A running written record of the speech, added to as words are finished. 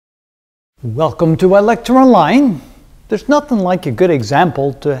Welcome to our lecture online. There's nothing like a good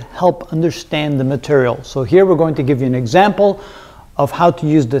example to help understand the material. So here we're going to give you an example of how to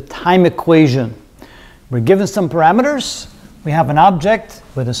use the time equation. We're given some parameters. We have an object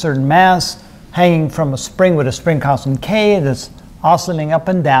with a certain mass hanging from a spring with a spring constant K that's oscillating up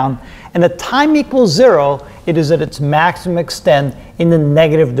and down. And at time equals 0, it is at its maximum extent in the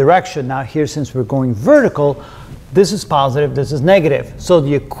negative direction. Now here, since we're going vertical, this is positive, this is negative. So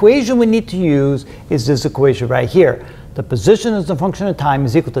the equation we need to use is this equation right here. The position as a function of time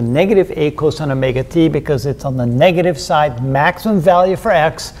is equal to negative a cosine omega t because it's on the negative side, maximum value for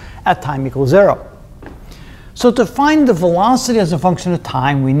x at time equals 0. So to find the velocity as a function of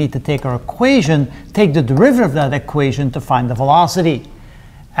time, we need to take our equation, take the derivative of that equation to find the velocity.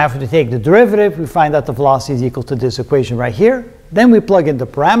 After we take the derivative, we find that the velocity is equal to this equation right here. Then we plug in the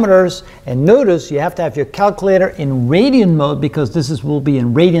parameters, and notice you have to have your calculator in radian mode because this will be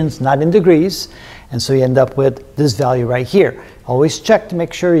in radians, not in degrees. And so you end up with this value right here. Always check to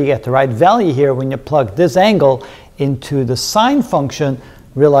make sure you get the right value here when you plug this angle into the sine function,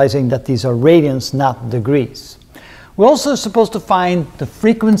 realizing that these are radians, not degrees. We're also supposed to find the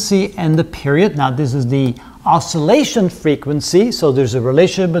frequency and the period. Now this is the oscillation frequency, so there's a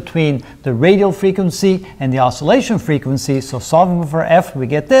relation between the radial frequency and the oscillation frequency. So solving for f, we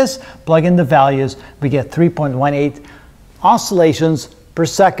get this, plug in the values, we get 3.18 oscillations per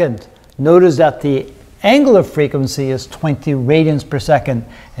second. Notice that the angular frequency is 20 radians per second.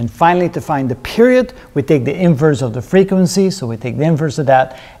 And finally, to find the period, we take the inverse of the frequency, so we take the inverse of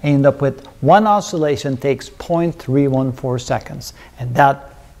that and end up with one oscillation takes 0.314 seconds. And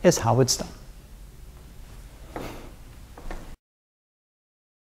that is how it's done.